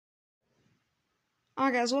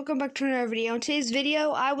Alright guys, welcome back to another video. In today's video,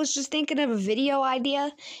 I was just thinking of a video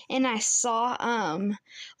idea and I saw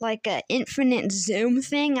like a infinite zoom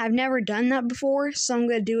thing. I've never done that before, so I'm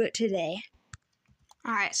gonna do it today.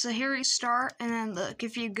 Alright, so here we start, and then look,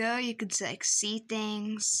 if you go, you could like see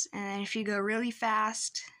things, and then if you go really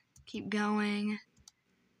fast, keep going,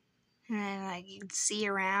 and then like you can see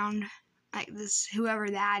around like this, whoever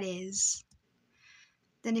that is.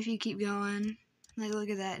 Then if you keep going, like look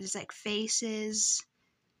at that, just like faces.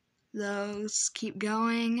 Those, keep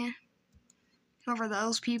going, whoever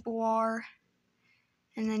those people are,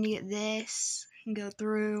 and then you get this, and go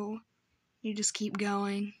through, you just keep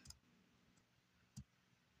going.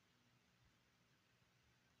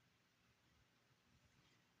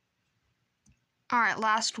 Alright,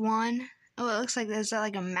 last one. Oh, it looks like there's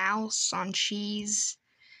like a mouse on cheese.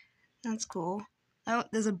 That's cool. Oh,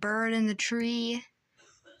 there's a bird in the tree.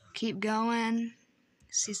 Keep going.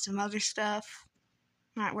 See some other stuff.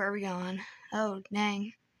 Alright, where are we going? Oh,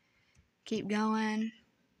 dang. Keep going.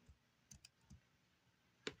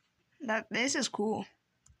 This is cool.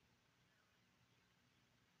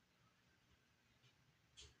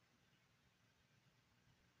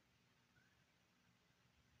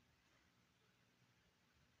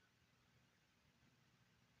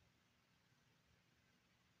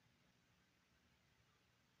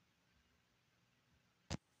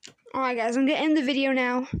 Alright guys, I'm gonna end the video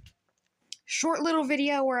now. Short little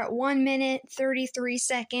video, we're at 1 minute, 33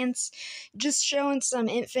 seconds. Just showing some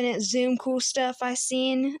infinite zoom cool stuff I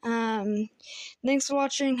seen. Thanks for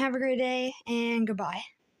watching, have a great day, and goodbye.